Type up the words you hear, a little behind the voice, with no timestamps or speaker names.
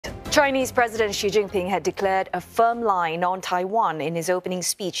Chinese President Xi Jinping had declared a firm line on Taiwan in his opening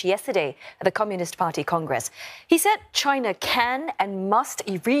speech yesterday at the Communist Party Congress. He said China can and must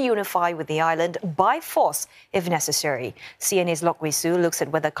reunify with the island by force if necessary. CNA's Lok Wei-Su looks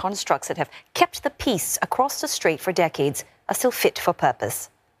at whether constructs that have kept the peace across the Strait for decades are still fit for purpose.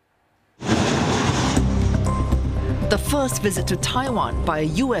 The first visit to Taiwan by a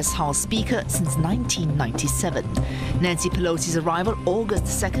U.S. House Speaker since 1997. Nancy Pelosi's arrival August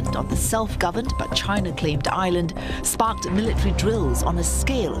 2nd on the self-governed but China-claimed island sparked military drills on a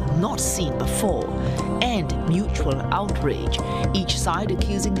scale not seen before and mutual outrage, each side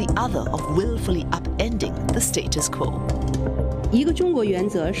accusing the other of willfully upending the status quo. 一个中国原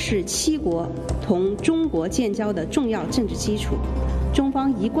则是七国同中国建交的重要政治基础。中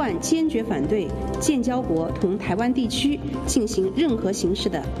方一贯坚决反对建交国同台湾地区进行任何形式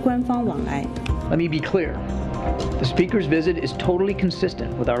的官方往来。 Let me be clear. The Speaker's visit is totally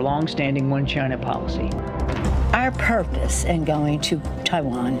consistent with our long-standing One China policy. Our purpose in going to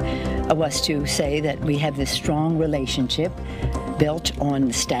Taiwan was to say that we have this strong relationship built on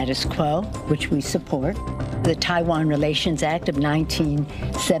the status quo, which we support. The Taiwan Relations Act of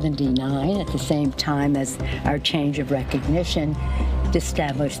 1979, at the same time as our change of recognition,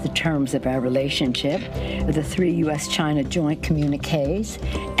 established the terms of our relationship, the 3 U.S.-China joint communiques,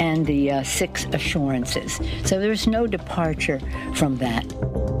 and the 6 assurances. So there's no departure from that.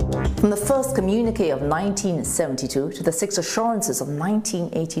 From the first communique of 1972 to the 6 assurances of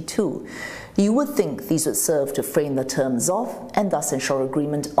 1982, you would think these would serve to frame the terms of and thus ensure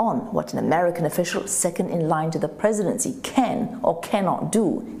agreement on what an American official second in line to the presidency can or cannot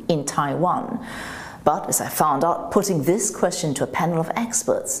do in Taiwan. But as I found out, putting this question to a panel of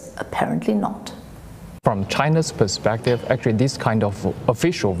experts, apparently not. From China's perspective, actually these kind of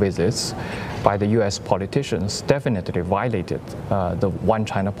official visits by the U.S. politicians definitely violated the One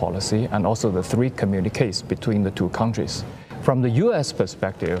China policy and also the 3 communiques between the 2 countries. From the U.S.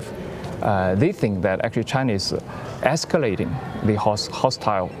 perspective, they think that actually China is escalating the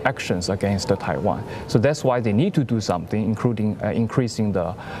hostile actions against Taiwan. So that's why they need to do something, including increasing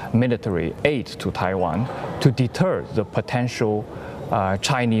the military aid to Taiwan to deter the potential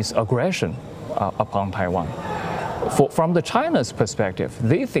Chinese aggression upon Taiwan. From the China's perspective,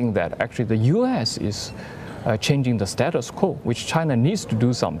 they think that actually the U.S. is changing the status quo, which China needs to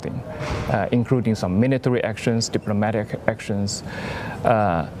do something, including some military actions, diplomatic actions,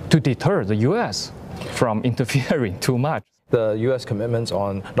 to deter the U.S. from interfering too much. The U.S. commitments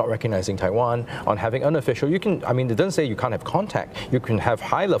on not recognizing Taiwan, on having unofficial, it doesn't say you can't have contact. You can have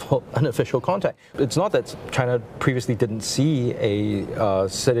high-level unofficial contact. It's not that China previously didn't see a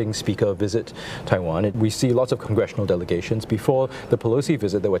sitting speaker visit Taiwan. We see lots of congressional delegations. Before the Pelosi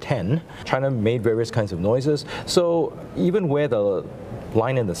visit, there were 10. China made various kinds of noises. So even where the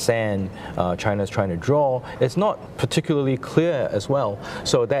line in the sand China is trying to draw, it's not particularly clear as well.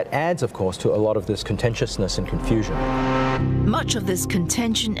 So that adds, of course, to a lot of this contentiousness and confusion. Much of this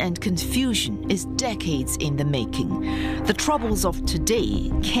contention and confusion is decades in the making. The troubles of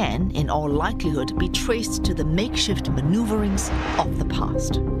today can, in all likelihood, be traced to the makeshift maneuverings of the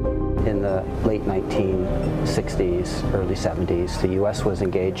past. In the late 1960s, early 70s, the U.S. was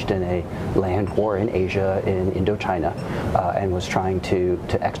engaged in a land war in Asia, in Indochina, and was trying to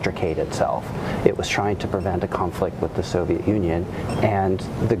extricate itself. It was trying to prevent a conflict with the Soviet Union, and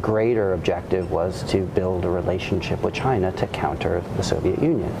the greater objective was to build a relationship with China to counter the Soviet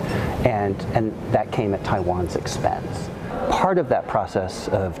Union. And that came at Taiwan's expense. Part of that process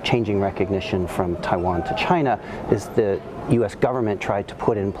of changing recognition from Taiwan to China is the U.S. government tried to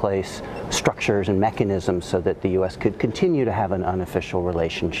put in place structures and mechanisms so that the U.S. could continue to have an unofficial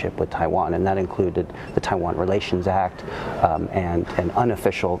relationship with Taiwan, and that included the Taiwan Relations Act and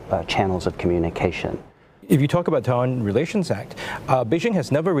unofficial channels of communication. If you talk about Taiwan Relations Act, Beijing has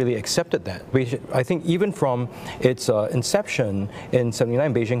never really accepted that. I think even from its inception in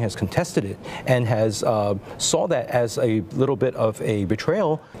 '79, Beijing has contested it and has saw that as a little bit of a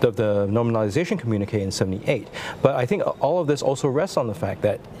betrayal of the normalization communique in '78. But I think all of this also rests on the fact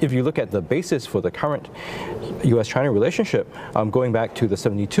that if you look at the basis for the current U.S.-China relationship, going back to the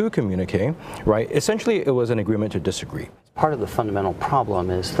 '72 communique, right? Essentially, it was an agreement to disagree. Part of the fundamental problem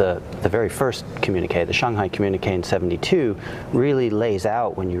is the very first communique, the Shanghai communique in '72, really lays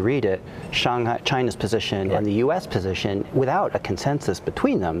out, when you read it, China's position and the U.S. position without a consensus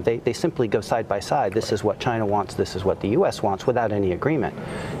between them. They simply go side by side. This is what China wants, this is what the U.S. wants, without any agreement.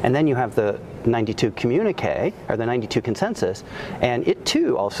 And then you have the '92 communique, or the '92 consensus, and it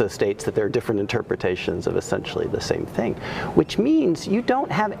too also states that there are different interpretations of essentially the same thing, which means you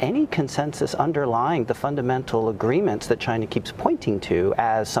don't have any consensus underlying the fundamental agreements that China China keeps pointing to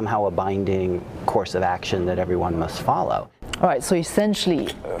as somehow a binding course of action that everyone must follow. All right, so essentially,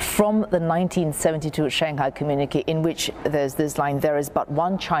 from the 1972 Shanghai Communique, in which there's this line, there is but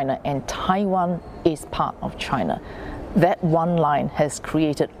one China and Taiwan is part of China. That one line has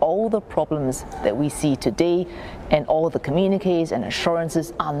created all the problems that we see today, and all the communiques and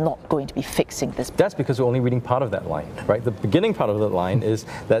assurances are not going to be fixing this. That's because we're only reading part of that line, right? The beginning part of that line is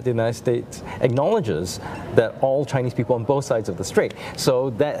that the United States acknowledges that all Chinese people on both sides of the strait. So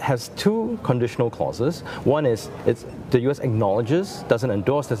that has two conditional clauses. One is the U.S. acknowledges, doesn't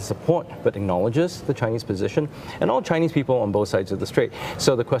endorse, doesn't support, but acknowledges the Chinese position, and all Chinese people on both sides of the strait.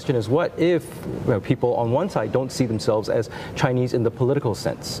 So the question is, what if people on one side don't see themselves as Chinese in the political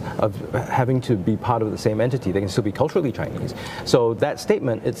sense of having to be part of the same entity? They can still be culturally Chinese. So that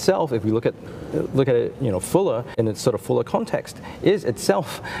statement itself, if we look at it, fuller in its sort of fuller context, is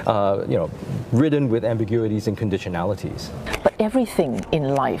itself, ridden with ambiguities and conditionalities. But everything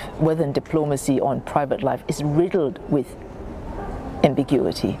in life, whether in diplomacy or in private life, is riddled with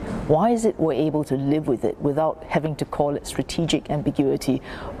ambiguity. Why is it we're able to live with it without having to call it strategic ambiguity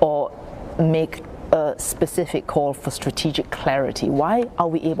or make a specific call for strategic clarity? Why are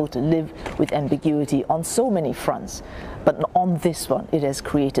we able to live with ambiguity on so many fronts, but on this one it has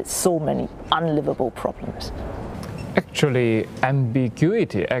created so many unlivable problems? Actually,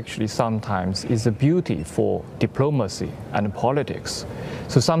 ambiguity sometimes is a beauty for diplomacy and politics.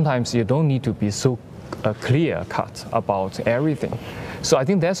 So sometimes you don't need to be so clear cut about everything. So I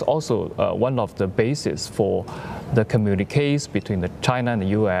think that's also one of the bases for the communiques between China and the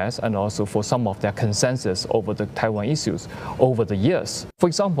US, and also for some of their consensus over the Taiwan issues over the years. For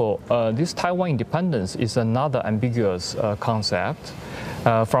example, this Taiwan independence is another ambiguous concept.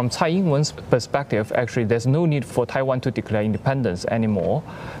 From Tsai Ing-wen's perspective, actually, there's no need for Taiwan to declare independence anymore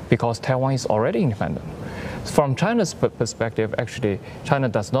because Taiwan is already independent. From China's perspective, actually, China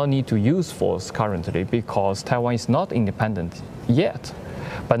does not need to use force currently because Taiwan is not independent yet.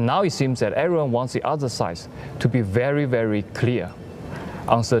 But now it seems that everyone wants the other side to be very, very clear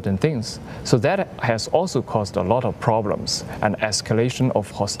on certain things. So that has also caused a lot of problems and escalation of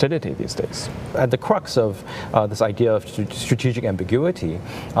hostility these days. At the crux of this idea of strategic ambiguity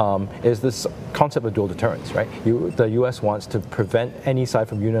is this concept of dual deterrence, right? The U.S. wants to prevent any side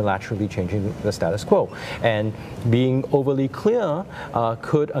from unilaterally changing the status quo. And being overly clear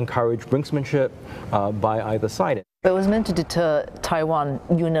could encourage brinksmanship by either side. It was meant to deter Taiwan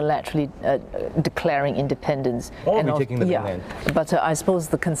unilaterally declaring independence. Or retaking the mainland. But I suppose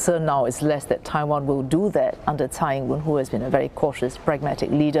the concern now is less that Taiwan will do that under Tsai Ing-wen, who has been a very cautious,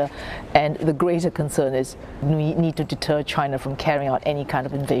 pragmatic leader. And the greater concern is we need to deter China from carrying out any kind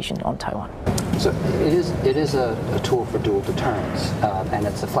of invasion on Taiwan. So it is a tool for dual deterrence, and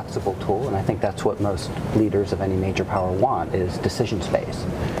it's a flexible tool, and I think that's what most leaders of any major power want, is decision space.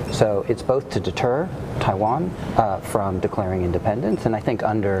 So it's both to deter Taiwan from declaring independence, and I think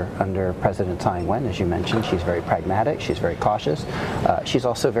under President Tsai Ing-wen, as you mentioned, she's very pragmatic, she's very cautious. She's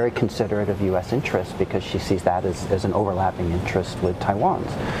also very considerate of U.S. interests because she sees that as an overlapping interest with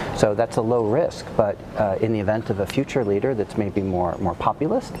Taiwan's. So that's a low risk, but in the event of a future leader that's maybe more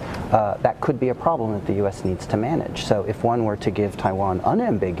populist, that could be a problem that the U.S. needs to manage. So if one were to give Taiwan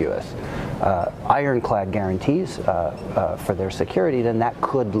unambiguous, ironclad guarantees for their security, then that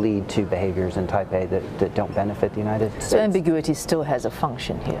could lead to behaviors in Taipei that don't benefit the United States. So ambiguity still has a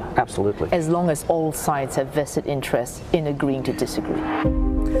function here. Absolutely. As long as all sides have vested interests in agreeing to disagree.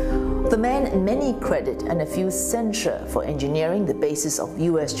 The man many credit and a few censure for engineering the basis of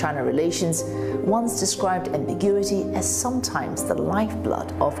US-China relations once described ambiguity as sometimes the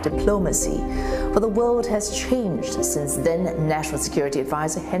lifeblood of diplomacy. For the world has changed since then National Security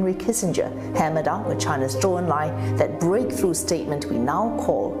Advisor Henry Kissinger hammered out with China's Zhou Enlai that breakthrough statement we now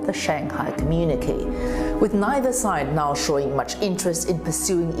call the Shanghai Communique. With neither side now showing much interest in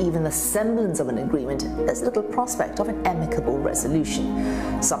pursuing even the semblance of an agreement, there's little prospect of an amicable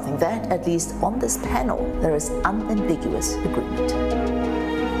resolution. Something that, at least on this panel, there is unambiguous agreement.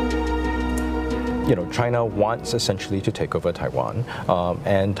 China wants essentially to take over Taiwan,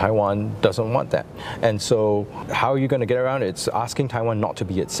 and Taiwan doesn't want that. And so how are you going to get around it? It's asking Taiwan not to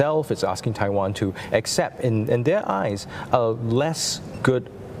be itself. It's asking Taiwan to accept, in their eyes, a less good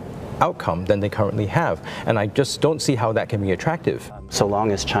outcome than they currently have. And I just don't see how that can be attractive. So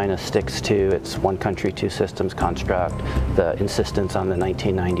long as China sticks to its one country, two systems construct, the insistence on the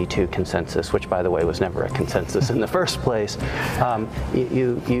 1992 consensus, which by the way was never a consensus in the first place,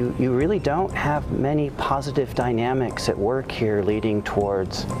 you really don't have many positive dynamics at work here leading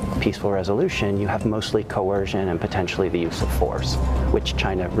towards peaceful resolution. You have mostly coercion and potentially the use of force, which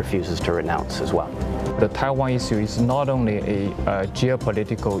China refuses to renounce as well. the Taiwan issue is not only a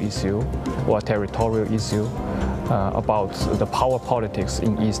geopolitical issue or a territorial issue about the power politics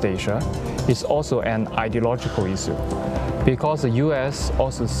in East Asia, it's also an ideological issue. Because the U.S.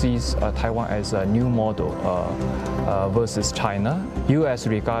 also sees Taiwan as a new model versus China, U.S.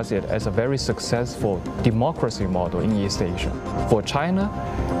 regards it as a very successful democracy model in East Asia. For China,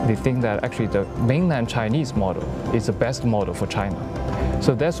 they think that actually the mainland Chinese model is the best model for China.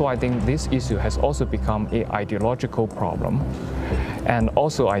 So that's why I think this issue has also become an ideological problem. And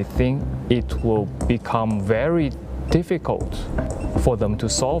also I think it will become very difficult for them to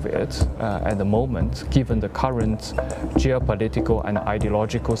solve it at the moment, given the current geopolitical and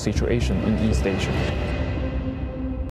ideological situation in East Asia.